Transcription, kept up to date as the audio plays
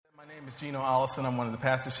is Gino Allison. I'm one of the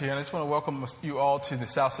pastors here, and I just want to welcome you all to the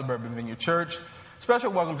South Suburban Vineyard Church.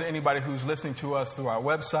 Special welcome to anybody who's listening to us through our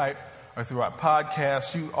website or through our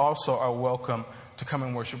podcast. You also are welcome to come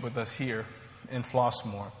and worship with us here in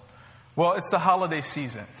Flossmoor. Well, it's the holiday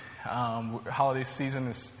season. Holiday season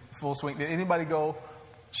is full swing. Did anybody go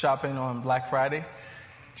shopping on Black Friday?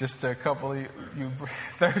 Just a couple of you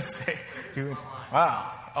Thursday.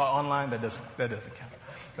 Wow. Online, that doesn't count.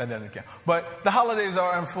 That doesn't count. But the holidays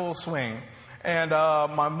are in full swing. And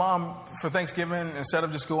my mom, for Thanksgiving, instead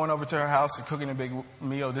of just going over to her house and cooking a big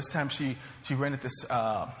meal, this time she rented this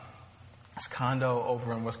condo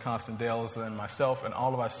over in Wisconsin Dells, and myself and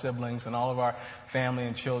all of our siblings and all of our family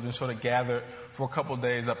and children sort of gathered for a couple of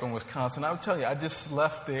days up in Wisconsin. I would tell you, I just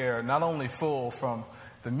left there not only full from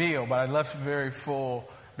the meal, but I left very full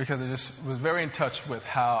because I just was very in touch with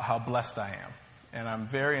how blessed I am. And I'm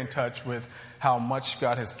very in touch with how much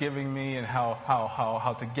God has given me and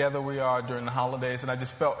how together we are during the holidays. And I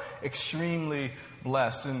just felt extremely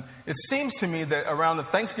blessed. And it seems to me that around the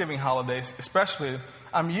Thanksgiving holidays, especially,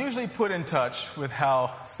 I'm usually put in touch with how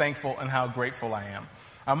thankful and how grateful I am.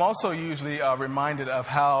 I'm also usually reminded of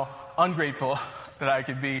how ungrateful that I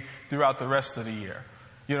could be throughout the rest of the year.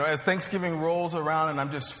 You know, as Thanksgiving rolls around and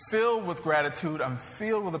I'm just filled with gratitude, I'm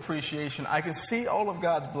filled with appreciation, I can see all of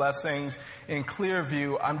God's blessings in clear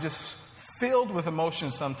view. I'm just filled with emotion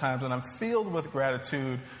sometimes, and I'm filled with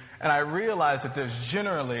gratitude, and I realize that there's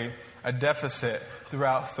generally a deficit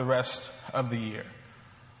throughout the rest of the year.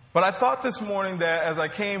 But I thought this morning that as I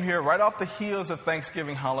came here right off the heels of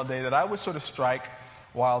Thanksgiving holiday, that I would sort of strike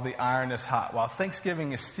while the iron is hot, while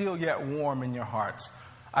Thanksgiving is still yet warm in your hearts.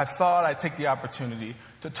 I thought I'd take the opportunity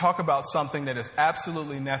to talk about something that is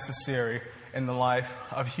absolutely necessary in the life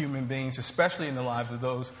of human beings, especially in the lives of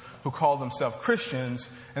those who call themselves Christians,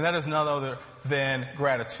 and that is none other than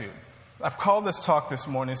gratitude. I've called this talk this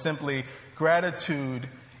morning simply, Gratitude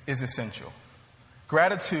is Essential.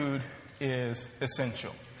 Gratitude is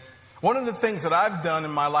essential. One of the things that I've done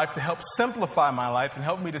in my life to help simplify my life and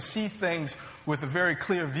help me to see things with a very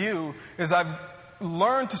clear view is I've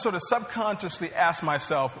learned to sort of subconsciously ask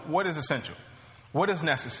myself, what is essential? What is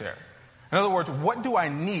necessary? In other words, what do I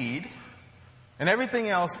need? And everything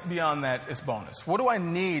else beyond that is bonus. What do I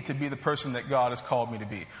need to be the person that God has called me to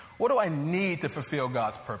be? What do I need to fulfill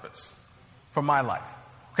God's purpose for my life?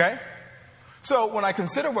 Okay? So when I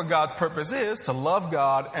consider what God's purpose is, to love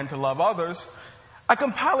God and to love others, I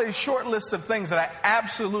compile a short list of things that I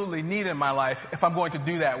absolutely need in my life if I'm going to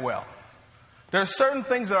do that well. There are certain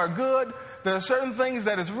things that are good. There are certain things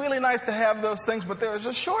that it's really nice to have those things, but there is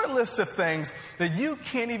a short list of things that you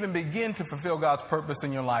can't even begin to fulfill God's purpose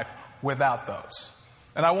in your life without those.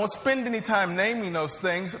 And I won't spend any time naming those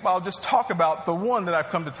things. I'll just talk about the one that I've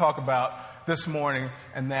come to talk about this morning,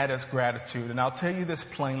 and that is gratitude. And I'll tell you this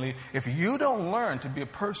plainly, if you don't learn to be a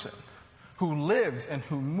person who lives and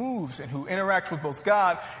who moves and who interacts with both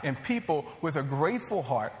God and people with a grateful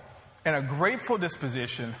heart and a grateful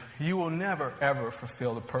disposition, you will never, ever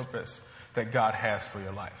fulfill the purpose that God has for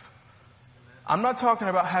your life. I'm not talking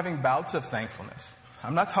about having bouts of thankfulness.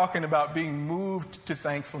 I'm not talking about being moved to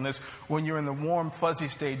thankfulness when you're in the warm, fuzzy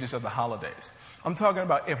stages of the holidays. I'm talking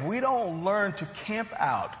about if we don't learn to camp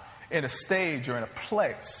out in a stage or in a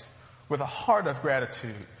place with a heart of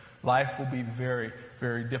gratitude, life will be very,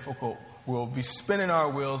 very difficult. We'll be spinning our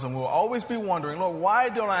wheels, and we'll always be wondering, Lord, why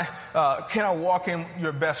can't I walk in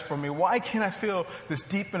your best for me? Why can't I feel this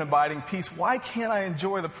deep and abiding peace? Why can't I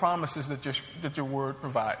enjoy the promises that your word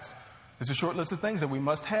provides? There's a short list of things that we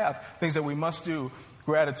must have, things that we must do.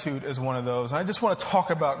 Gratitude is one of those. And I just want to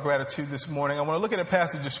talk about gratitude this morning. I want to look at a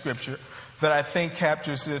passage of Scripture that I think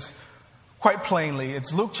captures this quite plainly.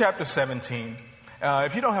 It's Luke chapter 17.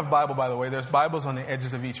 If you don't have a Bible, by the way, there's Bibles on the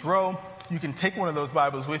edges of each row. You can take one of those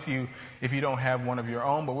Bibles with you if you don't have one of your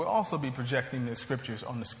own, but we'll also be projecting the Scriptures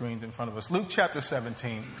on the screens in front of us. Luke chapter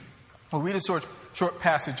 17. We'll read a short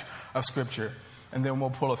passage of Scripture, and then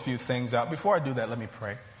we'll pull a few things out. Before I do that, let me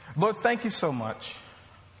pray. Lord, thank you so much.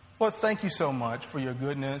 Lord, thank you so much for your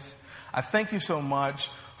goodness. I thank you so much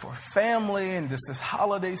for family and this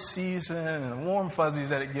holiday season and the warm fuzzies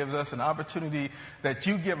that it gives us, an opportunity that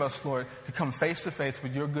you give us, Lord, to come face to face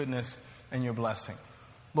with your goodness and your blessing.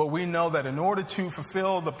 Lord, we know that in order to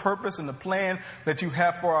fulfill the purpose and the plan that you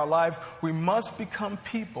have for our life, we must become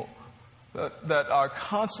people that are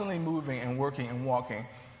constantly moving and working and walking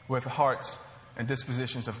with hearts and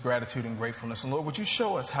dispositions of gratitude and gratefulness. And Lord, would you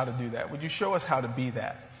show us how to do that? Would you show us how to be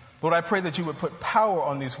that? Lord, I pray that you would put power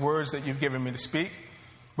on these words that you've given me to speak.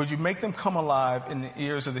 Would you make them come alive in the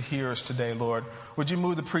ears of the hearers today, Lord? Would you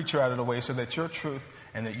move the preacher out of the way so that your truth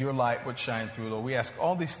and that your light would shine through, Lord? We ask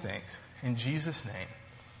all these things in Jesus' name.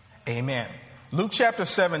 Amen. Luke chapter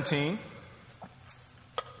 17.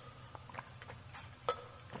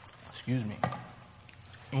 Excuse me.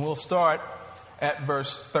 And we'll start at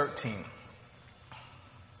verse 13.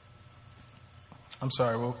 I'm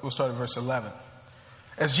sorry, we'll start at verse 11.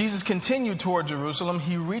 As Jesus continued toward Jerusalem,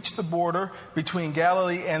 he reached the border between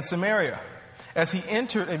Galilee and Samaria. As he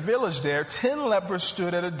entered a village there, 10 lepers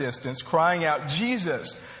stood at a distance, crying out,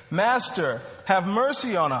 "Jesus, Master, have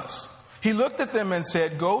mercy on us." He looked at them and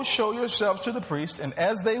said, "Go show yourselves to the priest." And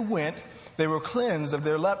as they went, they were cleansed of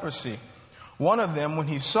their leprosy. One of them, when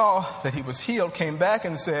he saw that he was healed, came back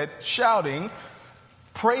and said, shouting,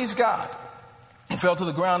 "Praise God." He fell to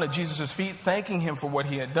the ground at Jesus' feet, thanking him for what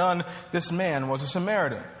he had done. This man was a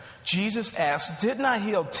Samaritan. Jesus asked, "Didn't I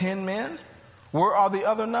heal 10 men? Where are the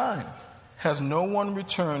other 9? Has no one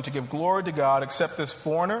returned to give glory to God except this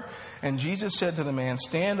foreigner?" And Jesus said to the man,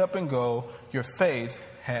 "Stand up and go. Your faith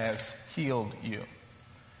has healed you."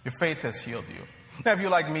 Your faith has healed you. Now, if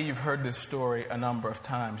you're like me, you've heard this story a number of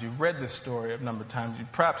times. You've read this story a number of times.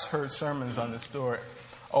 You've perhaps heard sermons on this story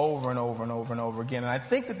over and over and over and over again. And I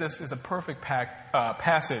think that this is a perfect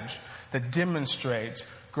passage that demonstrates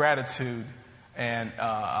gratitude and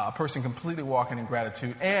a person completely walking in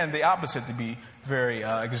gratitude, and the opposite, to be very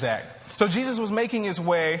exact. So Jesus was making his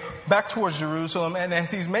way back towards Jerusalem, and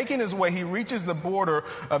as he's making his way, he reaches the border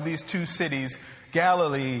of these two cities,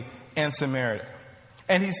 Galilee and Samaria.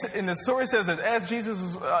 And the story says that as Jesus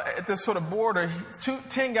was at this sort of border,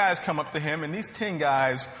 10 guys come up to him, and these 10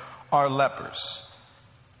 guys are lepers.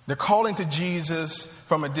 They're calling to Jesus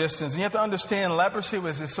from a distance. And you have to understand, leprosy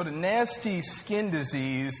was this sort of nasty skin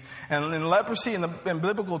disease. And leprosy in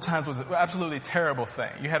biblical times was an absolutely terrible thing.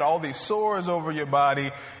 You had all these sores over your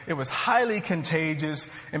body. It was highly contagious.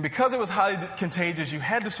 And because it was highly contagious, you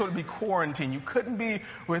had to sort of be quarantined. You couldn't be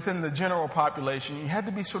within the general population. You had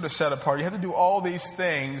to be sort of set apart. You had to do all these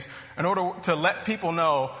things in order to let people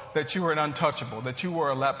know that you were an untouchable, that you were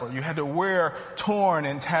a leper. You had to wear torn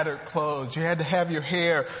and tattered clothes. You had to have your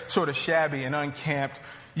hair sort of shabby and unkempt.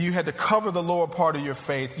 You had to cover the lower part of your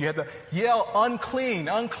face. You had to yell, "Unclean,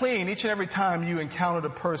 unclean," each and every time you encountered a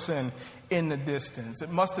person in the distance. It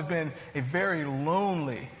must have been a very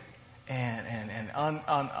lonely and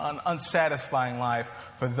unsatisfying life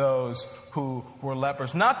for those who were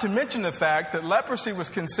lepers. Not to mention the fact that leprosy was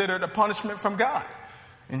considered a punishment from God.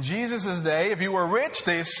 In Jesus' day, if you were rich,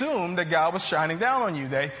 they assumed that God was shining down on you,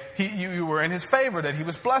 that you were in his favor, that he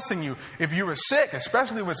was blessing you. If you were sick,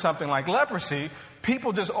 especially with something like leprosy,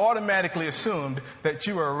 people just automatically assumed that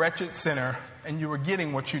you were a wretched sinner and you were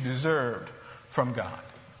getting what you deserved from God.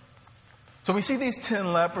 So we see these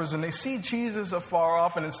 10 lepers, and they see Jesus afar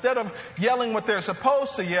off, and instead of yelling what they're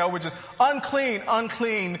supposed to yell, which is "Unclean,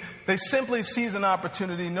 unclean," they simply seize an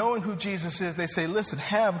opportunity. Knowing who Jesus is, they say, "Listen,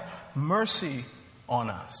 have mercy on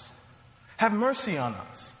us. Have mercy on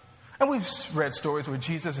us." And we've read stories where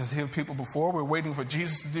Jesus has healed people before. We're waiting for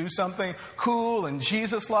Jesus to do something cool and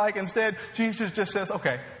Jesus-like. Instead, Jesus just says,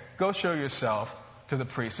 "Okay, go show yourself to the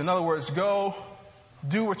priest." In other words, go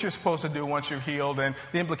do what you're supposed to do once you're healed. And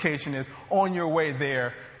the implication is, on your way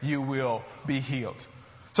there, you will be healed.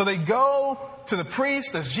 So they go to the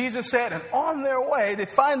priest, as Jesus said, and on their way, they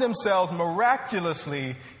find themselves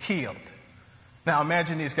miraculously healed. Now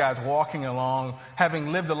imagine these guys walking along,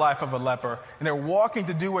 having lived the life of a leper, and they're walking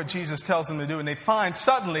to do what Jesus tells them to do, and they find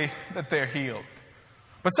suddenly that they're healed.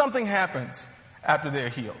 But something happens after they're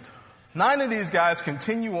healed. 9 of these guys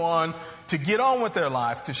continue on to get on with their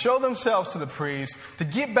life, to show themselves to the priest, to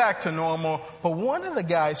get back to normal. But one of the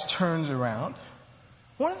guys turns around.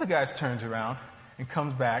 And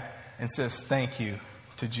comes back and says thank you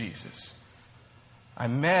to Jesus. I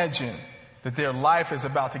imagine that their life is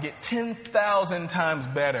about to get 10,000 times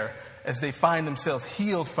better as they find themselves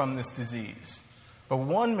healed from this disease. But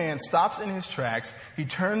one man stops in his tracks, he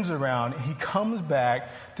turns around, and he comes back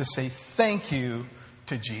to say thank you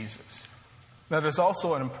to Jesus. Now, there's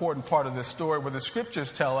also an important part of this story where the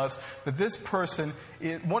scriptures tell us that this person,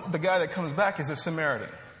 the guy that comes back, is a Samaritan.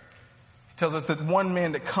 He tells us that one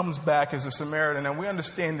man that comes back is a Samaritan, and we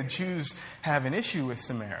understand the Jews have an issue with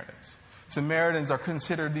Samaritans. Samaritans are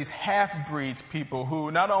considered these half-breeds, people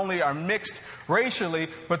who not only are mixed racially,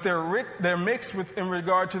 but they're mixed in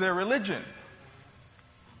regard to their religion.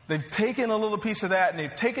 They've taken a little piece of that, and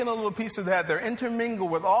they've taken a little piece of that. They're intermingled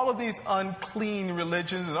with all of these unclean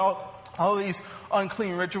religions and all these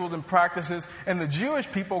unclean rituals and practices. And the Jewish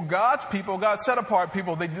people, God's set-apart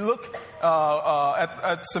people, they look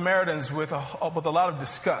at Samaritans with a lot of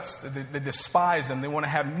disgust. They despise them. They want to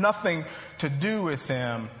have nothing to do with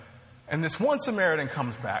them. And this one Samaritan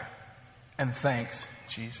comes back and thanks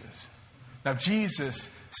Jesus. Now, Jesus,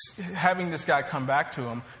 having this guy come back to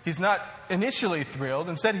him, he's not initially thrilled.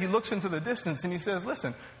 Instead, he looks into the distance and he says,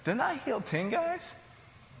 listen, didn't I heal 10 guys?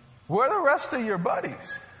 Where are the rest of your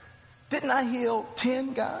buddies? Didn't I heal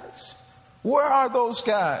 10 guys? Where are those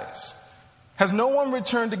guys? Has no one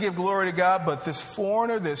returned to give glory to God but this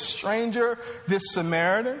foreigner, this stranger, this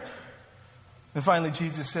Samaritan? And finally,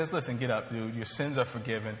 Jesus says, listen, get up, dude. Your sins are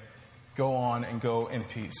forgiven. Go on and go in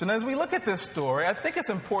peace. And as we look at this story, I think it's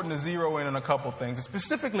important to zero in on a couple things,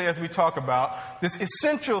 specifically as we talk about this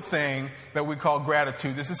essential thing that we call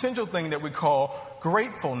gratitude, this essential thing that we call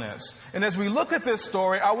gratefulness. And as we look at this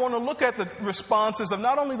story, I want to look at the responses of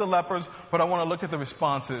not only the lepers, but I want to look at the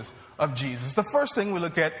responses of Jesus. The first thing we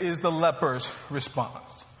look at is the lepers'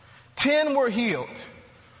 response. 10 were healed.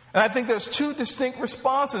 And I think there's two distinct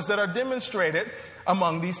responses that are demonstrated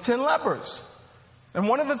among these 10 lepers. And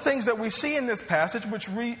one of the things that we see in this passage, which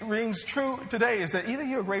rings true today, is that either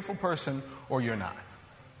you're a grateful person or you're not.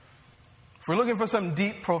 If we're looking for some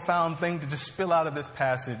deep, profound thing to just spill out of this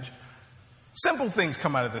passage, simple things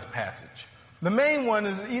come out of this passage. The main one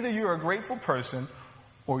is either you're a grateful person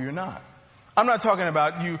or you're not. I'm not talking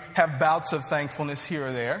about you have bouts of thankfulness here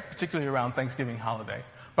or there, particularly around Thanksgiving holiday.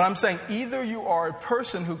 But I'm saying either you are a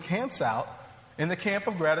person who camps out in the camp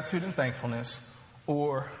of gratitude and thankfulness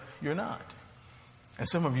or you're not. And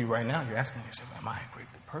some of you right now, you're asking yourself, am I a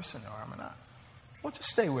grateful person or am I not? Well, just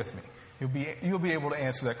stay with me. You'll be able to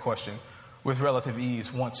answer that question with relative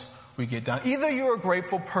ease once we get done. Either you're a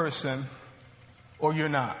grateful person or you're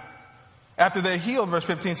not. After they're healed, verse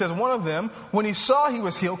 15 says, one of them, when he saw he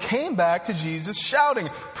was healed, came back to Jesus shouting,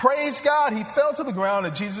 praise God. He fell to the ground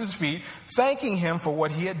at Jesus' feet, thanking him for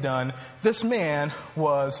what he had done. This man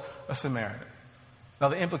was a Samaritan. Now,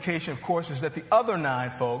 the implication, of course, is that the other 9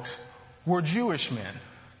 folks were Jewish men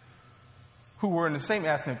who were in the same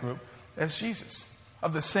ethnic group as Jesus,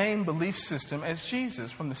 of the same belief system as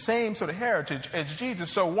Jesus, from the same sort of heritage as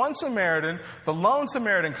Jesus. So one Samaritan, the lone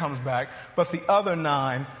Samaritan, comes back, but the other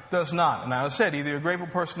 9 does not. And I said, either you're a grateful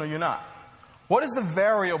person or you're not. What is the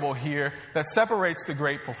variable here that separates the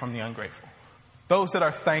grateful from the ungrateful? Those that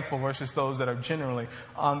are thankful versus those that are generally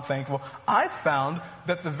unthankful. I've found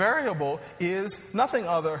that the variable is nothing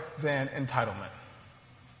other than entitlement.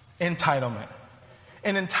 Entitlement.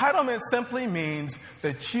 And entitlement simply means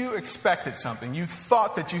that you expected something. You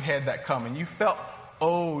thought that you had that coming. You felt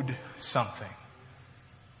owed something.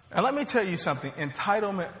 And let me tell you something.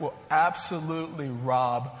 Entitlement will absolutely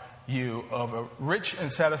rob you of a rich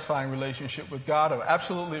and satisfying relationship with God. It will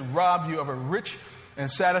absolutely rob you of a rich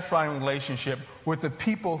and satisfying relationship with the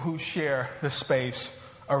people who share the space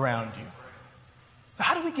around you.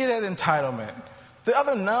 How do we get at entitlement? The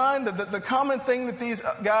other 9, the common thing that these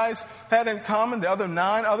guys had in common, the other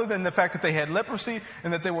 9, other than the fact that they had leprosy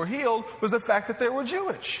and that they were healed, was the fact that they were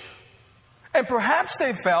Jewish. And perhaps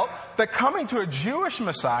they felt that coming to a Jewish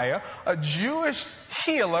Messiah, a Jewish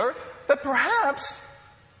healer, that perhaps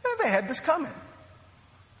they had this coming.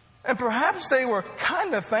 And perhaps they were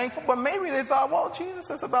kind of thankful, but maybe they thought, well,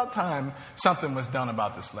 Jesus, it's about time something was done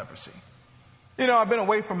about this leprosy. You know, I've been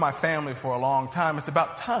away from my family for a long time. It's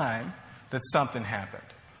about time that something happened.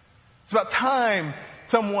 It's about time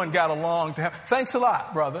someone got along to have. Thanks a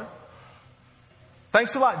lot, brother.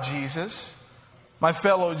 Thanks a lot, Jesus, my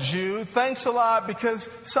fellow Jew. Thanks a lot, because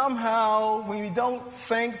somehow when we don't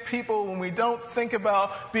thank people, when we don't think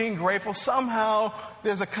about being grateful, somehow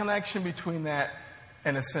there's a connection between that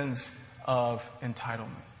and a sense of entitlement.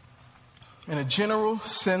 And a general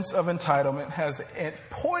sense of entitlement has a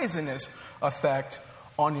poisonous effect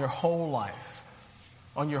on your whole life.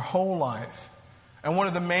 On your whole life. And one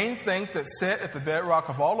of the main things that sit at the bedrock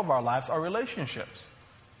of all of our lives are relationships.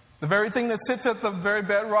 The very thing that sits at the very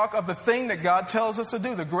bedrock of the thing that God tells us to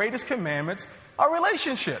do, the greatest commandments, are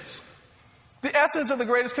relationships. The essence of the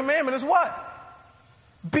greatest commandment is what?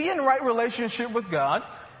 Be in right relationship with God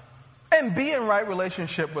and be in right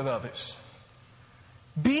relationship with others.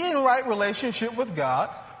 Be in right relationship with God.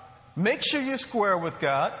 Make sure you're square with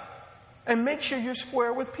God and make sure you're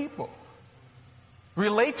square with people.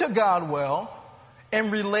 Relate to God well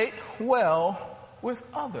and relate well with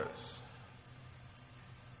others.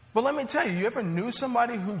 But let me tell you, you ever knew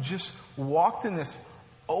somebody who just walked in this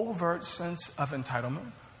overt sense of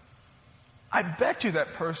entitlement? I bet you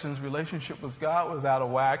that person's relationship with God was out of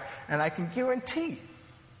whack, and I can guarantee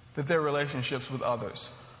that their relationships with others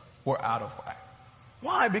were out of whack.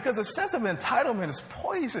 Why? Because a sense of entitlement is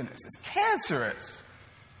poisonous. It's cancerous.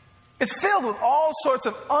 It's filled with all sorts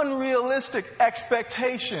of unrealistic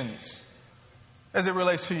expectations as it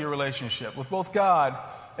relates to your relationship with both God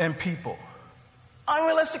and people.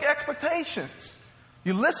 Unrealistic expectations.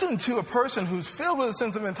 You listen to a person who's filled with a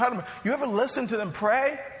sense of entitlement. You ever listen to them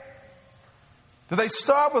pray? Do they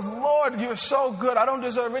start with, Lord, you're so good. I don't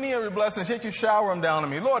deserve any of your blessings, yet you shower them down on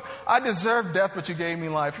me. Lord, I deserve death, but you gave me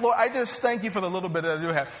life. Lord, I just thank you for the little bit that I do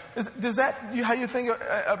have. Is that how you think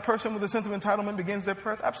a person with a sense of entitlement begins their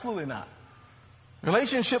prayers? Absolutely not.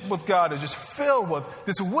 Relationship with God is just filled with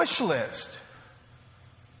this wish list.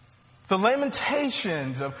 The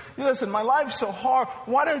lamentations of, listen, my life's so hard.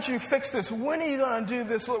 Why don't you fix this? When are you going to do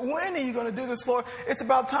this, Lord? When are you going to do this, Lord? It's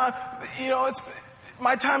about time.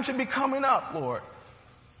 My time should be coming up, Lord.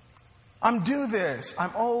 I'm due this.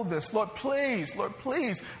 I'm owed this. Lord, please,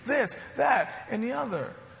 this, that, and the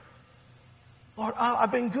other. Lord,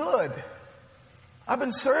 I've been good. I've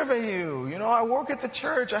been serving you. I work at the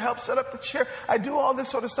church. I help set up the chair. I do all this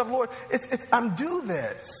sort of stuff. Lord, I'm due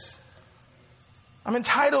this. I'm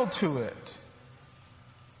entitled to it.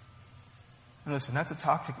 And listen, that's a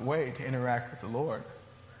toxic way to interact with the Lord.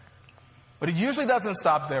 But it usually doesn't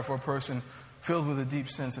stop there for a person filled with a deep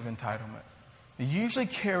sense of entitlement. They usually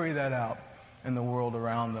carry that out in the world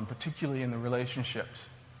around them, particularly in the relationships,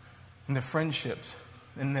 in the friendships,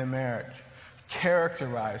 in their marriage,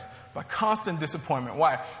 characterized by constant disappointment.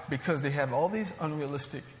 Why? Because they have all these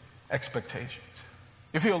unrealistic expectations.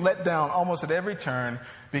 You feel let down almost at every turn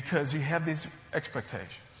because you have these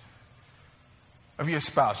expectations of your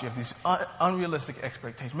spouse. You have these unrealistic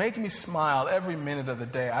expectations. Making me smile every minute of the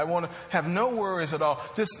day. I want to have no worries at all.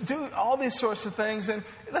 Just do all these sorts of things. And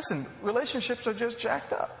listen, relationships are just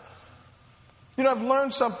jacked up. I've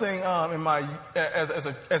learned something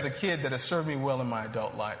as a kid that has served me well in my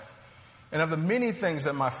adult life. And of the many things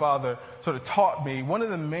that my father sort of taught me, one of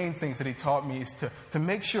the main things that he taught me is to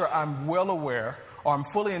make sure I'm well aware or I'm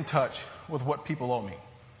fully in touch with what people owe me.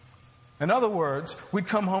 In other words, we'd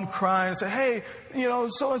come home crying and say, hey,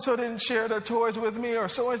 so-and-so didn't share their toys with me, or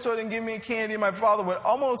so-and-so didn't give me candy. My father would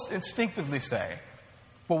almost instinctively say,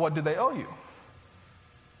 well, what did they owe you?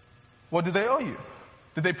 What did they owe you?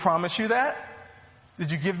 Did they promise you that?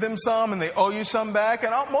 Did you give them some and they owe you some back?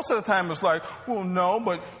 And most of the time it was like, well, no,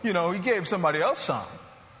 but, he gave somebody else some.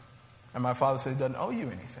 And my father said, he doesn't owe you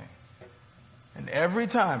anything. And every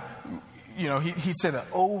time, he'd say that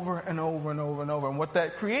over and over and over and over. And what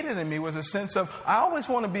that created in me was a sense of, I always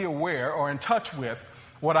want to be aware or in touch with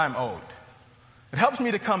what I'm owed. It helps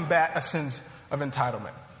me to combat a sense of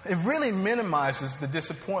entitlement. It really minimizes the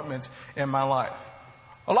disappointments in my life.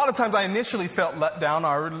 A lot of times I initially felt let down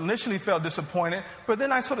or initially felt disappointed, but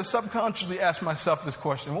then I sort of subconsciously asked myself this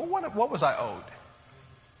question, well, what was I owed?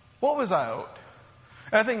 What was I owed?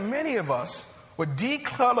 And I think many of us would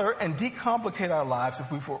declutter and decomplicate our lives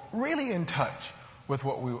if we were really in touch with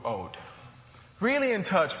what we owed. Really in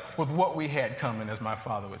touch with what we had coming, as my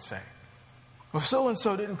father would say. Well,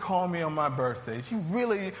 so-and-so didn't call me on my birthday.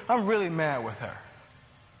 I'm really mad with her.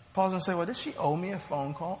 Pause and say, well, did she owe me a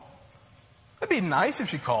phone call? It'd be nice if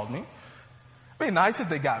she called me. It'd be nice if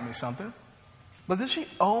they got me something. But did she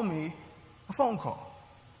owe me a phone call?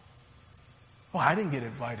 Well, I didn't get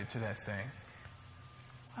invited to that thing.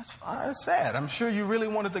 That's sad. I'm sure you really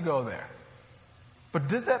wanted to go there. But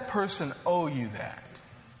did that person owe you that?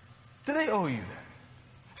 Do they owe you that?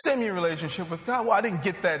 Same in your relationship with God. Well, I didn't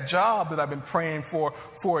get that job that I've been praying for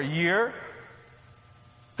a year.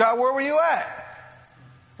 God, where were you at?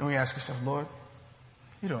 And we ask ourselves, Lord,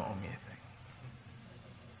 you don't owe me anything.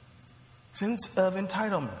 Sense of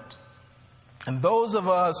entitlement. And those of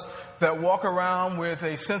us that walk around with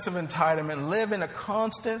a sense of entitlement live in a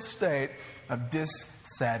constant state of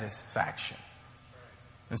dissatisfaction.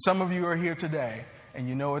 And some of you are here today, and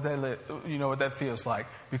you know what that feels like,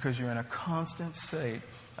 because you're in a constant state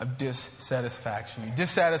of dissatisfaction. You're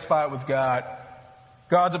dissatisfied with God.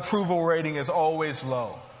 God's approval rating is always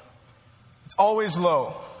low. It's always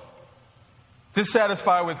low.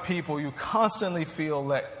 Dissatisfied with people, you constantly feel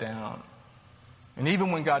let down. And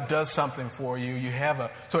even when God does something for you, you have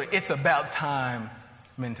a sort of it's about time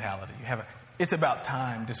mentality. You have a it's about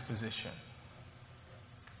time disposition.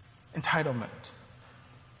 Entitlement.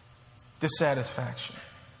 Dissatisfaction.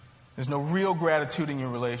 There's no real gratitude in your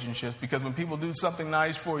relationships, because when people do something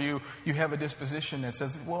nice for you, you have a disposition that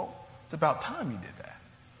says, well, it's about time you did that.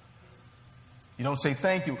 You don't say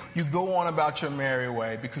thank you. You go on about your merry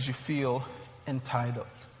way because you feel entitled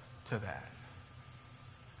to that.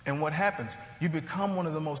 And what happens? You become one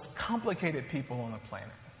of the most complicated people on the planet.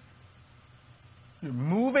 You're a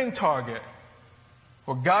moving target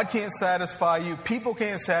where God can't satisfy you, people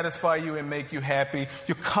can't satisfy you and make you happy.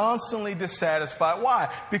 You're constantly dissatisfied.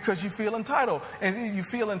 Why? Because you feel entitled. And if you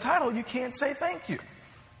feel entitled, you can't say thank you.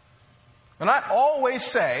 And I always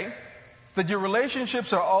say, that your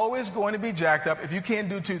relationships are always going to be jacked up if you can't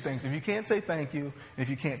do two things. If you can't say thank you, and if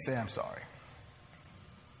you can't say I'm sorry.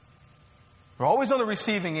 We're always on the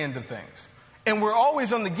receiving end of things. And we're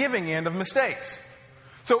always on the giving end of mistakes.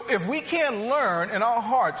 So if we can't learn in our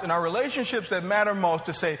hearts, in our relationships that matter most,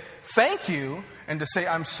 to say thank you and to say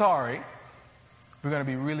I'm sorry, we're going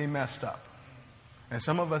to be really messed up. And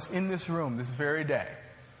some of us in this room this very day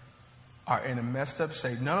are in a messed up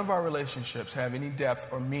state. None of our relationships have any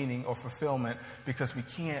depth or meaning or fulfillment because we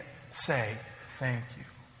can't say thank you.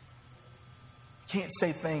 Can't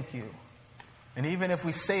say thank you. And even if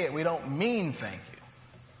we say it, we don't mean thank you.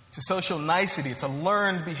 It's a social nicety. It's a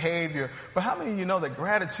learned behavior. But how many of you know that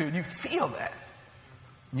gratitude, you feel that?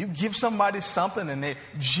 You give somebody something and they're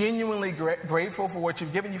genuinely grateful for what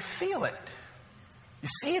you've given. You feel it. You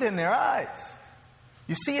see it in their eyes.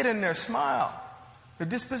 You see it in their smile. Their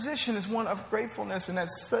disposition is one of gratefulness, and that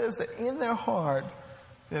says that in their heart,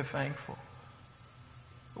 they're thankful.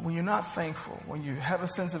 But when you're not thankful, when you have a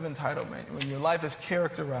sense of entitlement, when your life is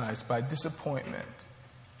characterized by disappointment,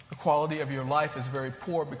 the quality of your life is very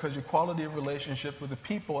poor because your quality of relationship with the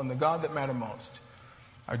people and the God that matter most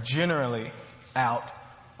are generally out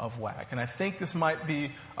of whack. And I think this might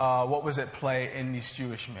be what was at play in these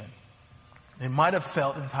Jewish men. They might have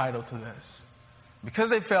felt entitled to this.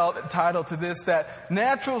 Because they felt entitled to this, that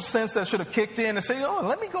natural sense that should have kicked in and said,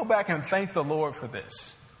 let me go back and thank the Lord for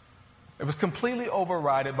this. It was completely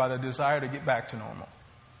overridden by the desire to get back to normal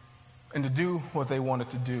and to do what they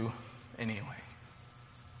wanted to do anyway.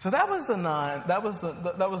 So that was the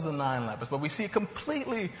nine lepers. But we see a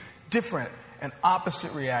completely different and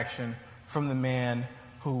opposite reaction from the man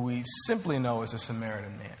who we simply know as a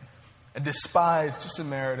Samaritan man. A despised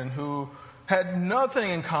Samaritan who had nothing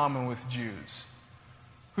in common with Jews,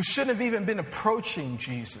 who shouldn't have even been approaching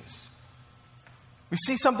Jesus. We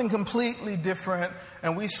see something completely different,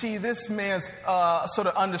 and we see this man's sort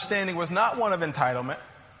of understanding was not one of entitlement,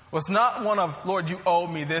 was not one of, Lord, you owe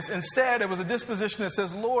me this. Instead, it was a disposition that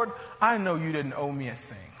says, Lord, I know you didn't owe me a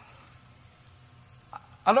thing.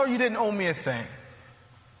 I know you didn't owe me a thing.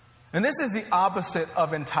 And this is the opposite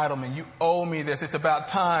of entitlement. You owe me this. It's about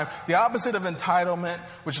time. The opposite of entitlement,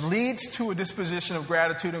 which leads to a disposition of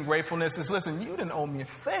gratitude and gratefulness, is, listen, you didn't owe me a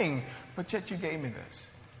thing, but yet you gave me this.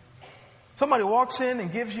 Somebody walks in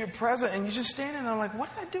and gives you a present, and you just stand there and I'm like, what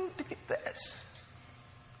did I do to get this?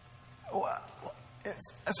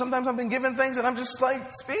 Sometimes I've been given things and I'm just like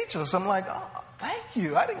speechless. I'm like, oh, thank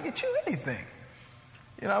you. I didn't get you anything.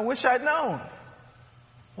 I wish I'd known.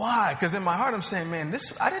 Why? Because in my heart I'm saying, man,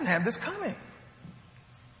 I didn't have this coming.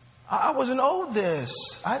 I wasn't owed this.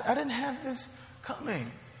 I didn't have this coming.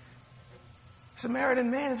 Samaritan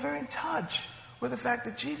man is very in touch with the fact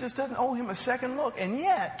that Jesus doesn't owe him a second look. And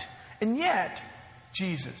yet,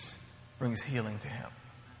 Jesus brings healing to him.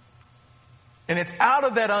 And it's out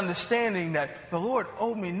of that understanding that the Lord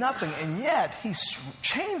owed me nothing, and yet He's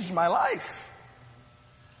changed my life.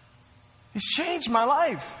 He's changed my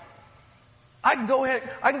life. I can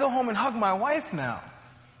go home and hug my wife now.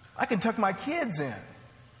 I can tuck my kids in.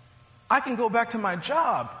 I can go back to my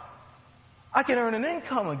job. I can earn an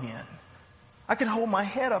income again. I can hold my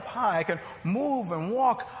head up high. I can move and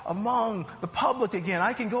walk among the public again.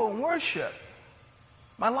 I can go and worship.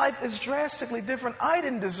 My life is drastically different. I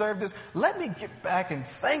didn't deserve this. Let me get back and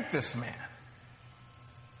thank this man.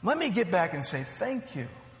 Let me get back and say thank you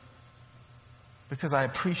because I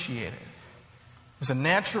appreciate it. It's a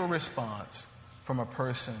natural response from a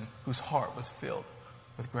person whose heart was filled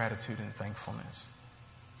with gratitude and thankfulness.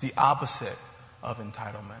 It's the opposite of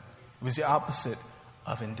entitlement. It was the opposite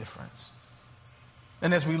of indifference.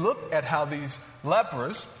 And as we look at how these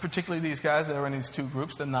lepers, particularly these guys that are in these two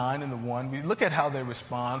groups, the 9 and the 1, we look at how they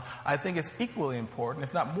respond. I think it's equally important,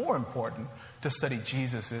 if not more important, to study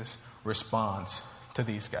Jesus' response to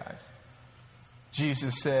these guys.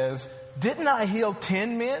 Jesus says, didn't I heal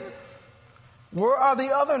 10 men? Where are the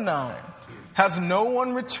other 9? Has no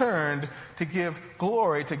one returned to give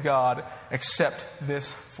glory to God except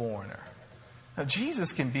this foreigner? Now,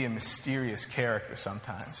 Jesus can be a mysterious character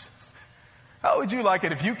sometimes. How would you like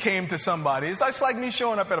it if you came to somebody? It's just like me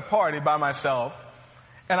showing up at a party by myself,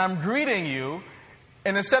 and I'm greeting you,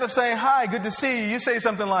 and instead of saying, hi, good to see you, you say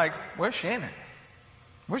something like, where's Shannon?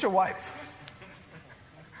 Where's your wife?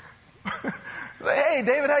 Like, hey,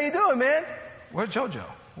 David, how you doing, man? Where's JoJo?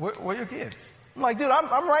 Where are your kids? I'm like, dude,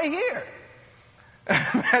 I'm right here.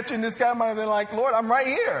 Imagine this guy might have been like, Lord, I'm right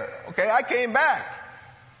here. Okay, I came back.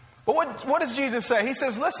 But what does Jesus say? He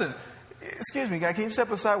says, listen, excuse me, guy, can you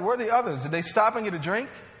step aside? Where are the others? Did they stop and get a drink?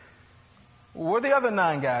 Where are the other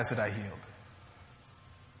 9 guys that I healed?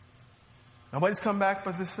 Nobody's come back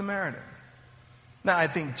but the Samaritan. Now, I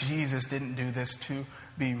think Jesus didn't do this to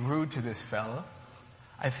be rude to this fella.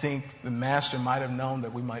 I think the master might have known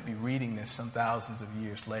that we might be reading this some thousands of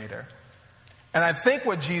years later. And I think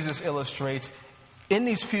what Jesus illustrates in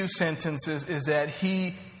these few sentences is that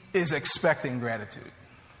he is expecting gratitude.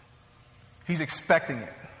 He's expecting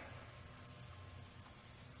it.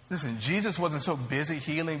 Listen, Jesus wasn't so busy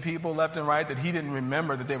healing people left and right that he didn't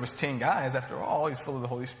remember that there was 10 guys. After all, he's full of the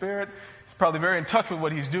Holy Spirit. He's probably very in touch with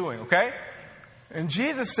what he's doing, okay? And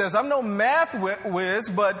Jesus says, I'm no math whiz,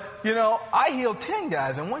 but, I healed 10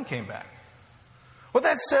 guys and one came back. What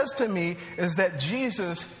that says to me is that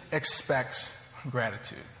Jesus expects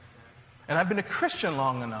gratitude. And I've been a Christian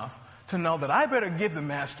long enough to know that I better give the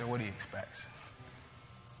master what he expects.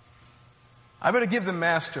 I better give the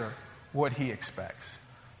master what he expects.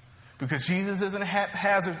 Because Jesus isn't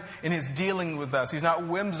haphazard in his dealing with us. He's not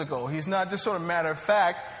whimsical. He's not just sort of matter of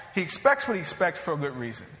fact. He expects what he expects for a good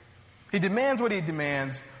reason. He demands what he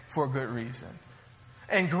demands for a good reason.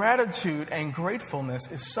 And gratitude and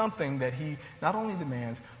gratefulness is something that he not only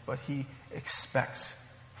demands, but he expects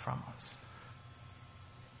from us.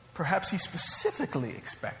 Perhaps he specifically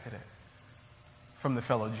expected it from the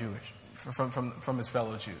fellow Jewish, from his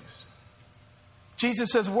fellow Jews.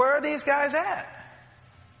 Jesus says, where are these guys at?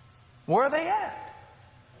 Where are they at?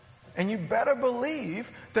 And you better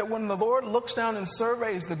believe that when the Lord looks down and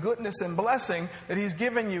surveys the goodness and blessing that he's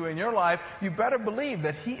given you in your life, you better believe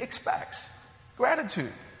that he expects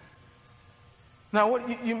gratitude. Now,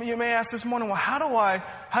 what you may ask this morning, well, how do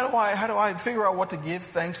I figure out what to give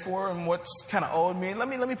thanks for and what's kind of owed me? Let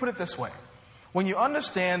me put it this way. When you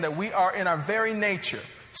understand that we are in our very nature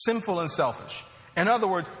sinful and selfish. In other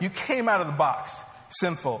words, you came out of the box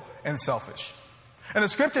sinful and selfish. And the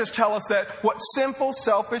scriptures tell us that what sinful,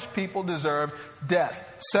 selfish people deserve,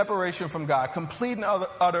 death, separation from God, complete and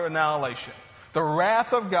utter annihilation. The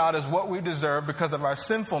wrath of God is what we deserve because of our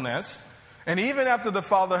sinfulness. And even after the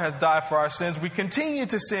Father has died for our sins, we continue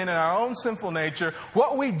to sin in our own sinful nature.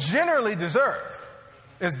 What we generally deserve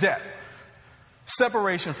is death,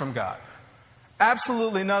 separation from God.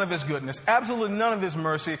 Absolutely none of his goodness, absolutely none of his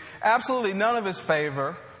mercy, absolutely none of his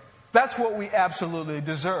favor. That's what we absolutely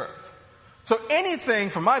deserve. So anything,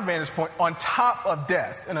 from my vantage point, on top of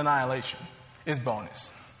death and annihilation is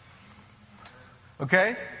bonus.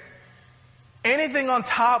 Okay? Anything on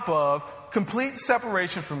top of complete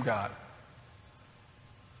separation from God,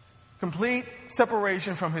 complete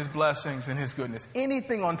separation from his blessings and his goodness,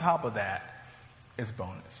 anything on top of that is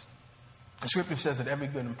bonus. The scripture says that every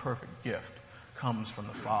good and perfect gift comes from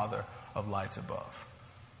the Father of lights above.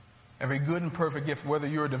 Every good and perfect gift, whether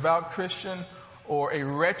you're a devout Christian or a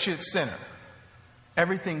wretched sinner,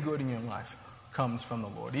 everything good in your life comes from the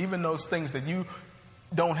Lord. Even those things that you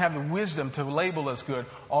don't have the wisdom to label as good,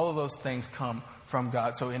 all of those things come from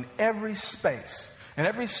God. So in every space, in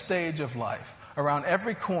every stage of life, around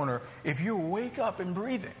every corner, if you wake up and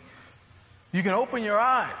breathing, you can open your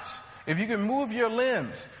eyes, if you can move your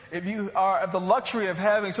limbs, if you have the luxury of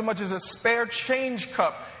having so much as a spare change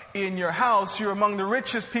cup in your house, you're among the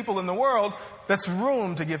richest people in the world. That's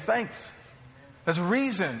room to give thanks. That's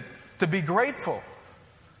reason to be grateful.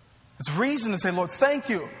 It's reason to say, Lord, thank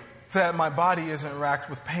you that my body isn't racked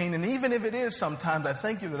with pain. And even if it is sometimes, I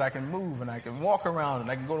thank you that I can move and I can walk around and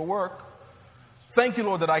I can go to work. Thank you,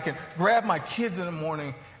 Lord, that I can grab my kids in the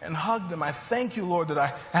morning and hug them. I thank you, Lord, that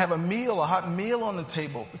I have a hot meal on the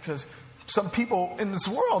table, because some people in this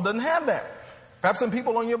world doesn't have that. Perhaps some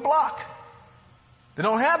people on your block, they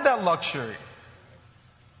don't have that luxury.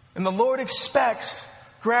 And the Lord expects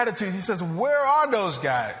gratitude. He says, where are those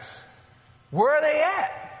guys? Where are they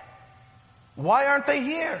at? Why aren't they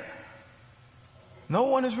here? No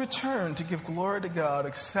one has returned to give glory to God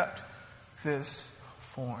except this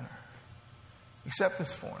foreigner. Except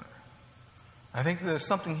this foreigner. I think there's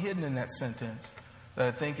something hidden in that sentence that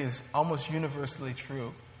I think is almost universally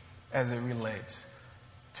true as it relates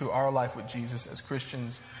to our life with Jesus as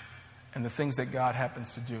Christians and the things that God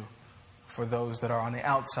happens to do for those that are on the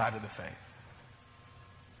outside of the faith.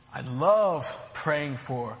 I love praying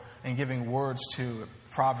for and giving words to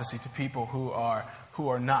prophecy to people who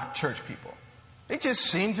are not church people. They just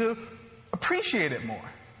seem to appreciate it more.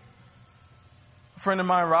 A friend of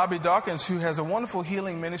mine, Robbie Dawkins, who has a wonderful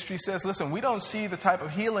healing ministry, says, listen, we don't see the type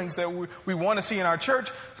of healings that we want to see in our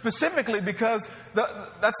church, specifically because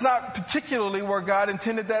that's not particularly where God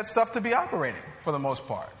intended that stuff to be operating for the most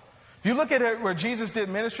part. If you look at it where Jesus did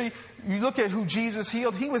ministry, you look at who Jesus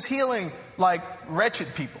healed, he was healing like wretched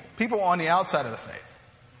people on the outside of the faith.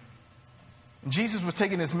 And Jesus was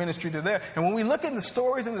taking his ministry to there. And when we look at the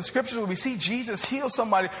stories in the scriptures where we see Jesus heal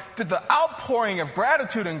somebody, that the outpouring of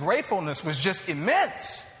gratitude and gratefulness was just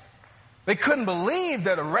immense. They couldn't believe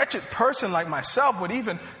that a wretched person like myself would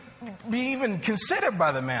even be considered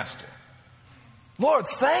by the Master. Lord,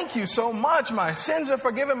 thank you so much. My sins are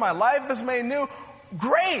forgiven. My life is made new.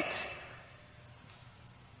 Great.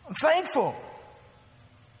 I'm thankful.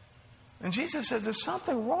 And Jesus said there's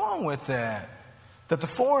something wrong with that. That the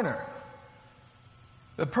foreigner,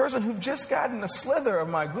 the person who've just gotten a slither of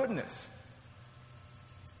my goodness,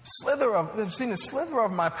 they've seen a slither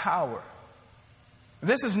of my power.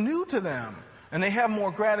 This is new to them. And they have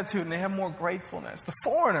more gratitude and they have more gratefulness. The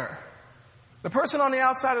foreigner, the person on the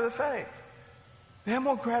outside of the faith, they have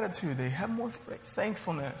more gratitude. They have more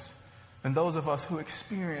thankfulness than those of us who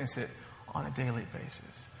experience it on a daily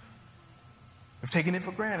basis. We've taken it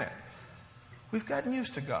for granted. We've gotten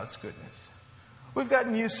used to God's goodness. We've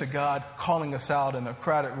gotten used to God calling us out in a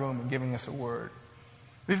crowded room and giving us a word.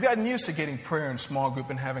 We've gotten used to getting prayer in small group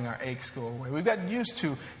and having our aches go away. We've gotten used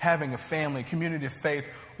to having a family, community of faith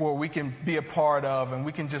where we can be a part of and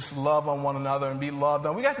we can just love on one another and be loved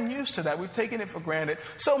on. We've gotten used to that. We've taken it for granted,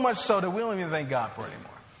 so much so that we don't even thank God for it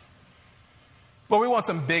anymore. But we want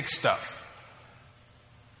some big stuff.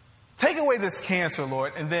 Take away this cancer,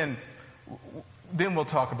 Lord, and then we'll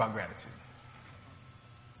talk about gratitude.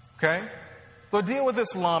 Okay? Lord, deal with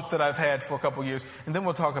this lump that I've had for a couple years, and then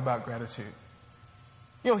we'll talk about gratitude.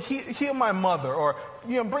 Heal my mother, or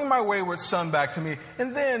bring my wayward son back to me,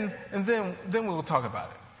 and then we'll talk about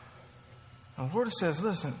it. And the Lord says,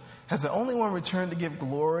 listen, has the only one returned to give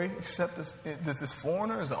glory except this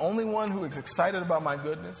foreigner? Is the only one who is excited about my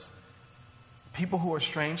goodness? People who are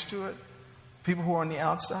strange to it? People who are on the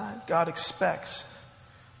outside? God expects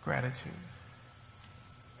gratitude.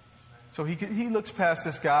 So he looks past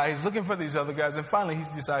this guy. He's looking for these other guys. And finally, he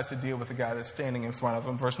decides to deal with the guy that's standing in front of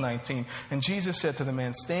him. Verse 19. And Jesus said to the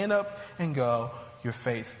man, stand up and go. Your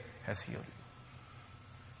faith has healed you.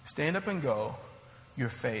 Stand up and go. Your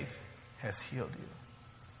faith has healed you.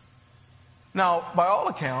 Now, by all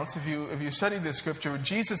accounts, if you study this scripture,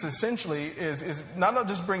 Jesus essentially is not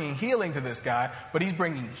just bringing healing to this guy, but he's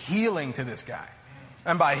bringing healing to this guy.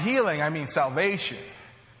 And by healing, I mean salvation.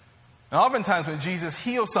 And oftentimes when Jesus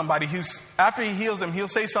heals somebody, after he heals them, he'll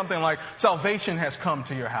say something like, salvation has come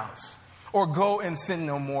to your house. Or go and sin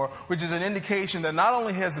no more, which is an indication that not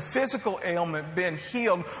only has the physical ailment been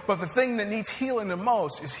healed, but the thing that needs healing the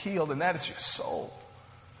most is healed, and that is your soul.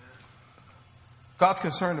 God's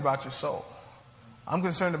concerned about your soul. I'm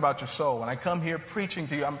concerned about your soul. When I come here preaching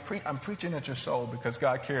to you, I'm preaching at your soul because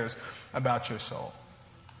God cares about your soul.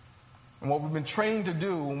 And what we've been trained to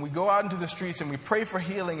do when we go out into the streets and we pray for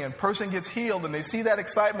healing and a person gets healed and they see that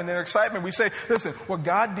excitement, we say, listen, what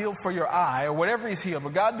God did for your eye or whatever he's healed,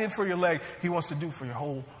 what God did for your leg, he wants to do for your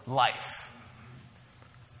whole life.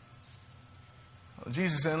 Well,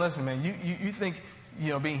 Jesus said, listen, man, you think,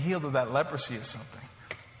 being healed of that leprosy is something.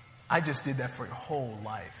 I just did that for your whole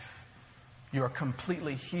life. You are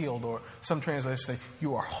completely healed, or some translators say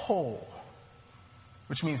you are whole,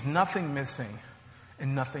 which means nothing missing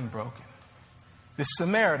and nothing broken. This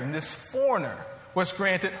Samaritan, this foreigner, was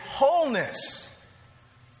granted wholeness.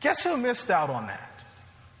 Guess who missed out on that?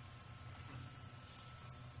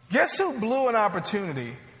 Guess who blew an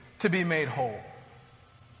opportunity to be made whole?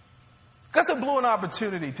 Guess who blew an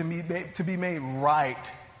opportunity to be made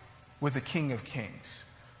right with the King of Kings?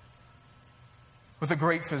 With a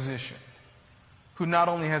great physician who not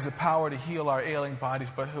only has the power to heal our ailing bodies,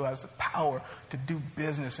 but who has the power to do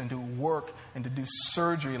business and do work and to do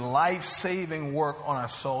surgery, life-saving work on our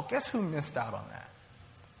soul. Guess who missed out on that?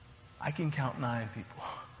 I can count 9 people.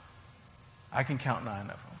 I can count 9 of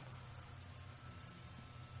them.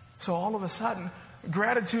 So all of a sudden,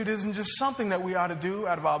 gratitude isn't just something that we ought to do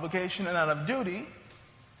out of obligation and out of duty.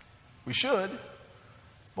 We should.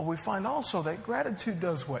 But we find also that gratitude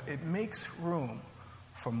does what? It makes room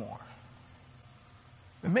for more.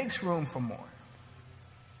 It makes room for more.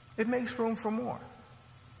 It makes room for more.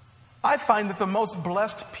 I find that the most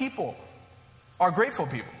blessed people are grateful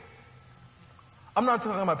people. I'm not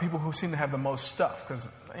talking about people who seem to have the most stuff, because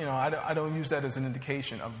I don't use that as an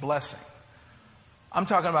indication of blessing. I'm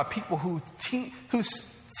talking about people who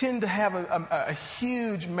tend to have a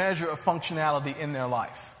huge measure of functionality in their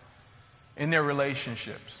life, in their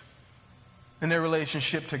relationships, in their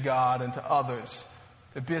relationship to God and to others,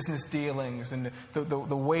 the business dealings and the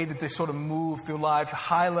way that they sort of move through life,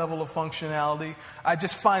 high level of functionality. I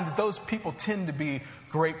just find that those people tend to be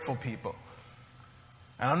grateful people.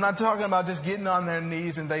 And I'm not talking about just getting on their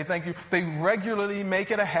knees and they thank you. They regularly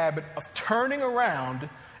make it a habit of turning around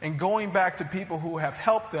and going back to people who have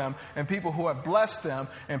helped them and people who have blessed them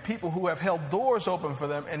and people who have held doors open for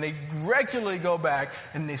them, and they regularly go back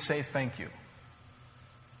and they say thank you.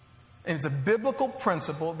 And it's a biblical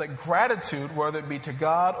principle that gratitude, whether it be to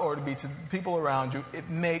God or to be to people around you, it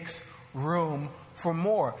makes room for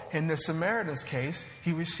more. In the Samaritan's case,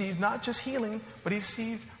 he received not just healing, but he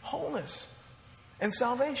received wholeness and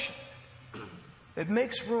salvation. It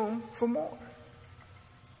makes room for more.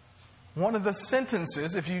 One of the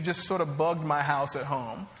sentences, if you just sort of bugged my house at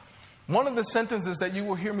home, one of the sentences that you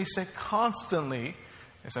will hear me say constantly,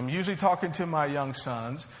 as I'm usually talking to my young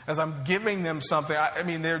sons, as I'm giving them something. I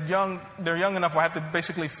mean, they're young enough where I have to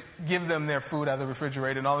basically give them their food out of the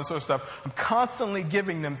refrigerator and all this sort of stuff. I'm constantly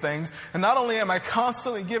giving them things. And not only am I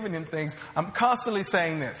constantly giving them things, I'm constantly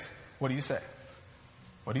saying this. What do you say?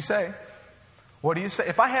 What do you say? What do you say?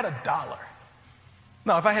 If I had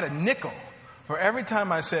if I had a nickel for every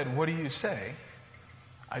time I said, what do you say?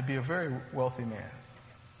 I'd be a very wealthy man.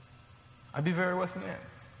 I'd be a very wealthy man.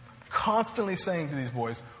 Constantly saying to these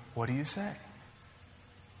boys, what do you say?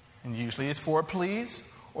 And usually it's for a please,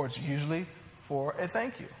 or it's usually for a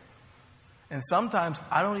thank you. And sometimes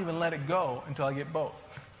I don't even let it go until I get both.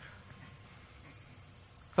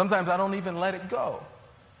 Sometimes I don't even let it go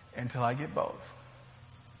until I get both.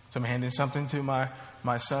 So I'm handing something to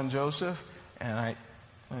my son Joseph, and I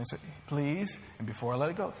say, please, and before I let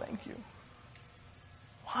it go, thank you.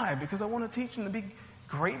 Why? Because I want to teach them to be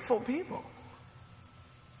grateful people.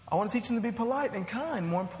 I want to teach them to be polite and kind.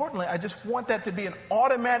 More importantly, I just want that to be an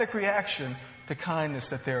automatic reaction to kindness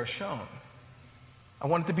that they're shown. I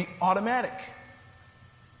want it to be automatic.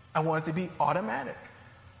 I want it to be automatic.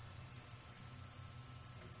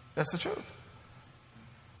 That's the truth.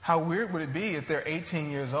 How weird would it be if they're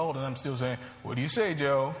 18 years old and I'm still saying, what do you say,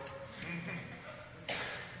 Joe?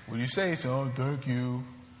 What do you say, son? Thank you.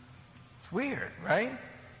 It's weird, right?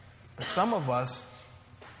 But some of us,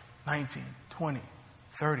 19, 20,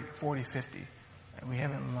 30, 40, 50, and we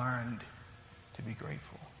haven't learned to be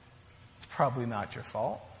grateful. It's probably not your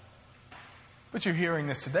fault. But you're hearing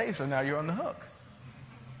this today, so now you're on the hook.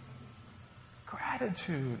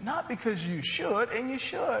 Gratitude, not because you should, and you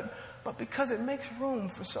should, but because it makes room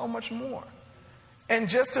for so much more. And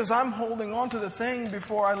just as I'm holding on to the thing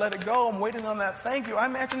before I let it go, I'm waiting on that thank you, I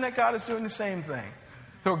imagine that God is doing the same thing.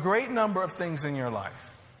 There are a great number of things in your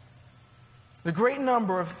life. The great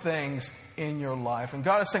number of things in your life. And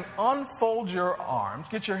God is saying, unfold your arms,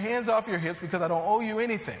 get your hands off your hips because I don't owe you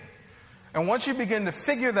anything. And once you begin to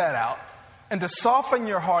figure that out and to soften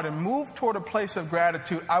your heart and move toward a place of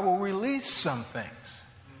gratitude, I will release some things.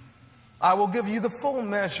 I will give you the full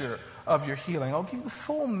measure of your healing. I'll give you the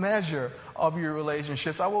full measure of your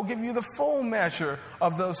relationships. I will give you the full measure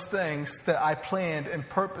of those things that I planned and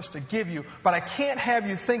purposed to give you. But I can't have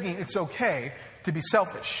you thinking it's okay to be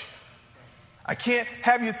selfish. I can't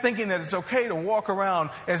have you thinking that it's okay to walk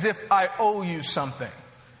around as if I owe you something.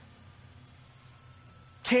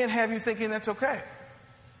 Can't have you thinking that's okay.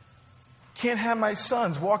 Can't have my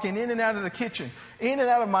sons walking in and out of the kitchen, in and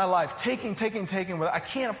out of my life, taking. I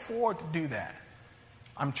can't afford to do that.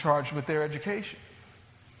 I'm charged with their education.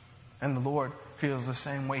 And the Lord feels the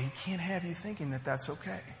same way. He can't have you thinking that that's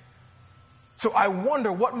okay. So I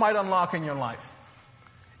wonder what might unlock in your life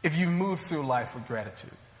if you move through life with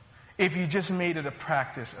gratitude. If you just made it a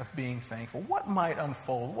practice of being thankful, what might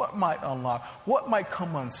unfold? What might unlock? What might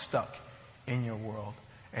come unstuck in your world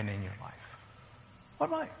and in your life? What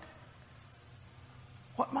might?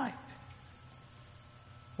 What might?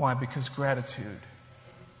 Why? Because gratitude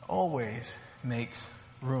always makes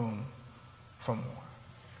room for more.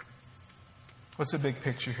 What's the big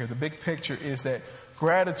picture here? The big picture is that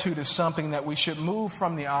gratitude is something that we should move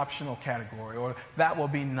from the optional category, or that will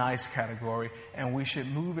be nice category, and we should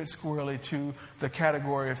move it squarely to the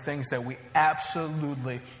category of things that we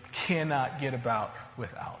absolutely cannot get about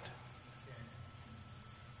without.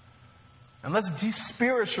 And let's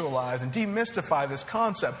despiritualize and demystify this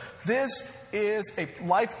concept. This is a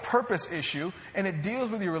life purpose issue, and it deals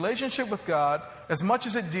with your relationship with God as much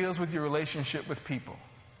as it deals with your relationship with people.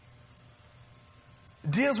 It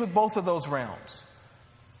deals with both of those realms.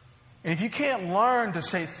 And if you can't learn to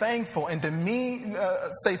say thankful and to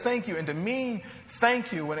say thank you and to mean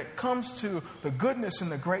thank you when it comes to the goodness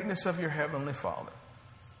and the greatness of your Heavenly Father,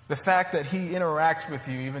 the fact that He interacts with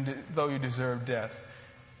you even though you deserve death,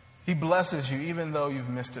 He blesses you even though you've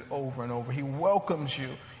missed it over and over, He welcomes you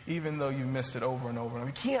even though you've missed it over and over and over.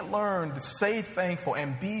 You can't learn to say thankful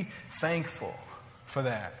and be thankful for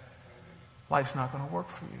that. Life's not going to work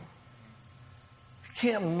for you. You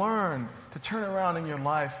can't learn to turn around in your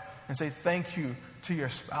life and say thank you to your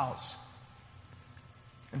spouse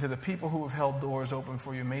and to the people who have held doors open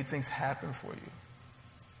for you, made things happen for you.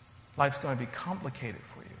 Life's going to be complicated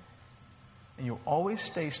for you. And you'll always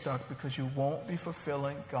stay stuck because you won't be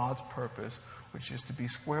fulfilling God's purpose which is to be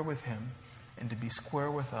square with Him and to be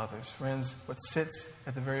square with others. Friends, what sits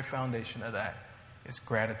at the very foundation of that is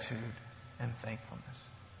gratitude and thankfulness.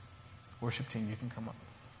 Worship team, you can come up.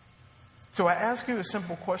 So I ask you a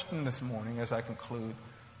simple question this morning as I conclude.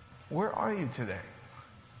 Where are you today?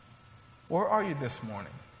 Where are you this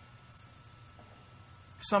morning?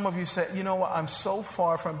 Some of you say, you know what, I'm so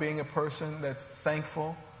far from being a person that's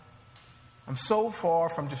thankful. I'm so far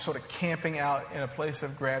from just sort of camping out in a place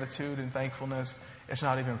of gratitude and thankfulness, it's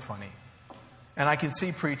not even funny. And I can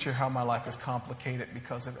see, preacher, how my life is complicated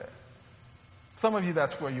because of it. Some of you,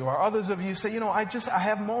 that's where you are. Others of you say, you know, I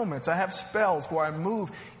have moments, I have spells where I move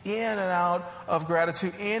in and out of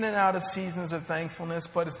gratitude, in and out of seasons of thankfulness,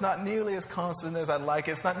 but it's not nearly as constant as I'd like.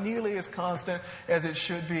 It's not nearly as constant as it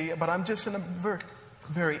should be, but I'm just in a very,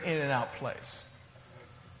 very in and out place.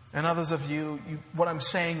 And others of you, what I'm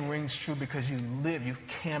saying rings true because you've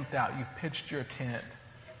camped out, you've pitched your tent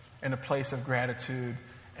in a place of gratitude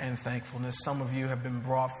and thankfulness. Some of you have been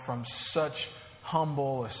brought from such humble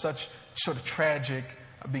or such sort of tragic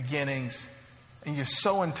beginnings, and you're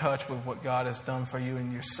so in touch with what God has done for you,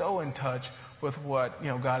 and you're so in touch with what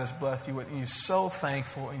God has blessed you with, and you're so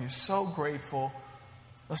thankful and you're so grateful.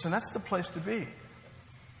 Listen, that's the place to be.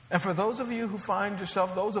 And for those of you who find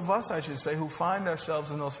yourself, those of us, I should say, who find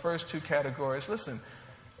ourselves in those first two categories, listen,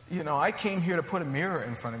 I came here to put a mirror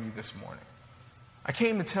in front of you this morning. I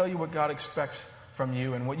came to tell you what God expects from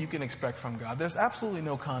you and what you can expect from God. There's absolutely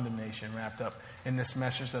no condemnation wrapped up in this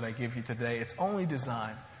message that I give you today. It's only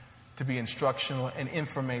designed to be instructional and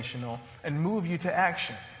informational and move you to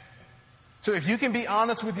action. So if you can be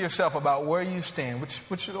honest with yourself about where you stand,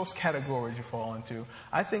 which of those categories you fall into,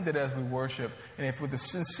 I think that as we worship, and if with a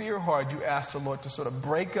sincere heart you ask the Lord to sort of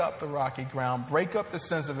break up the rocky ground, break up the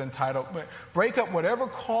sense of entitlement, break up whatever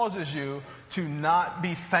causes you to not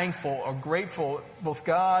be thankful or grateful, both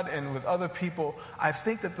God and with other people, I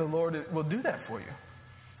think that the Lord will do that for you.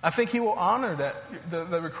 I think He will honor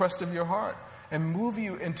the request of your heart and move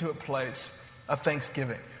you into a place of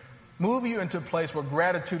thanksgiving. Move you into a place where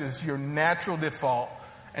gratitude is your natural default,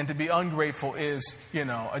 and to be ungrateful is,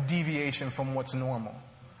 a deviation from what's normal.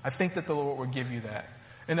 I think that the Lord will give you that.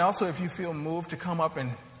 And also, if you feel moved, to come up and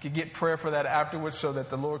get prayer for that afterwards so that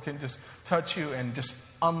the Lord can just touch you and just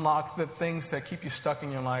unlock the things that keep you stuck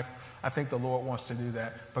in your life. I think the Lord wants to do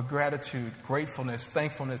that. But gratitude, gratefulness,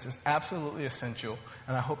 thankfulness is absolutely essential.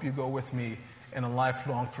 And I hope you go with me in a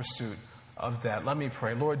lifelong pursuit of that. Let me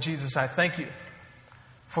pray. Lord Jesus, I thank you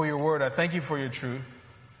for your word. I thank you for your truth.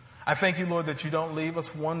 I thank you, Lord, that you don't leave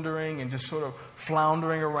us wondering and just sort of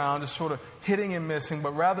floundering around, just sort of hitting and missing,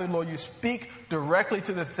 but rather, Lord, you speak directly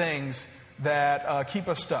to the things that keep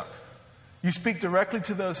us stuck. You speak directly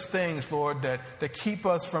to those things, Lord, that keep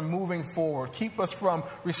us from moving forward, keep us from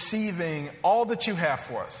receiving all that you have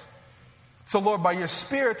for us. So, Lord, by your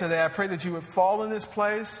Spirit today, I pray that you would fall in this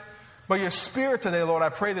place. By your Spirit today, Lord, I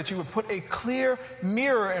pray that you would put a clear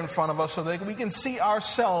mirror in front of us so that we can see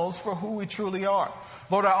ourselves for who we truly are.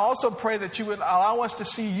 Lord, I also pray that you would allow us to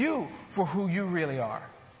see you for who you really are.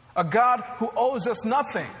 A God who owes us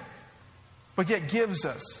nothing, but yet gives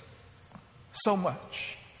us so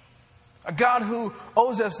much. A God who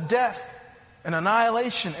owes us death and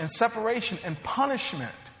annihilation and separation and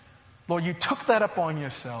punishment. Lord, you took that upon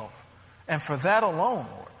yourself. And for that alone,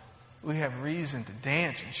 Lord, we have reason to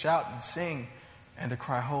dance and shout and sing and to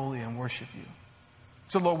cry holy and worship you.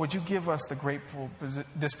 So, Lord, would you give us the grateful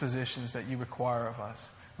dispositions that you require of us?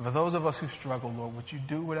 And for those of us who struggle, Lord, would you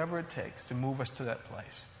do whatever it takes to move us to that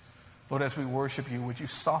place? Lord, as we worship you, would you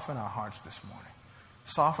soften our hearts this morning?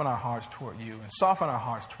 Soften our hearts toward you and soften our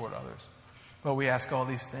hearts toward others. Lord, we ask all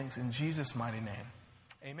these things in Jesus' mighty name.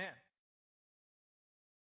 Amen.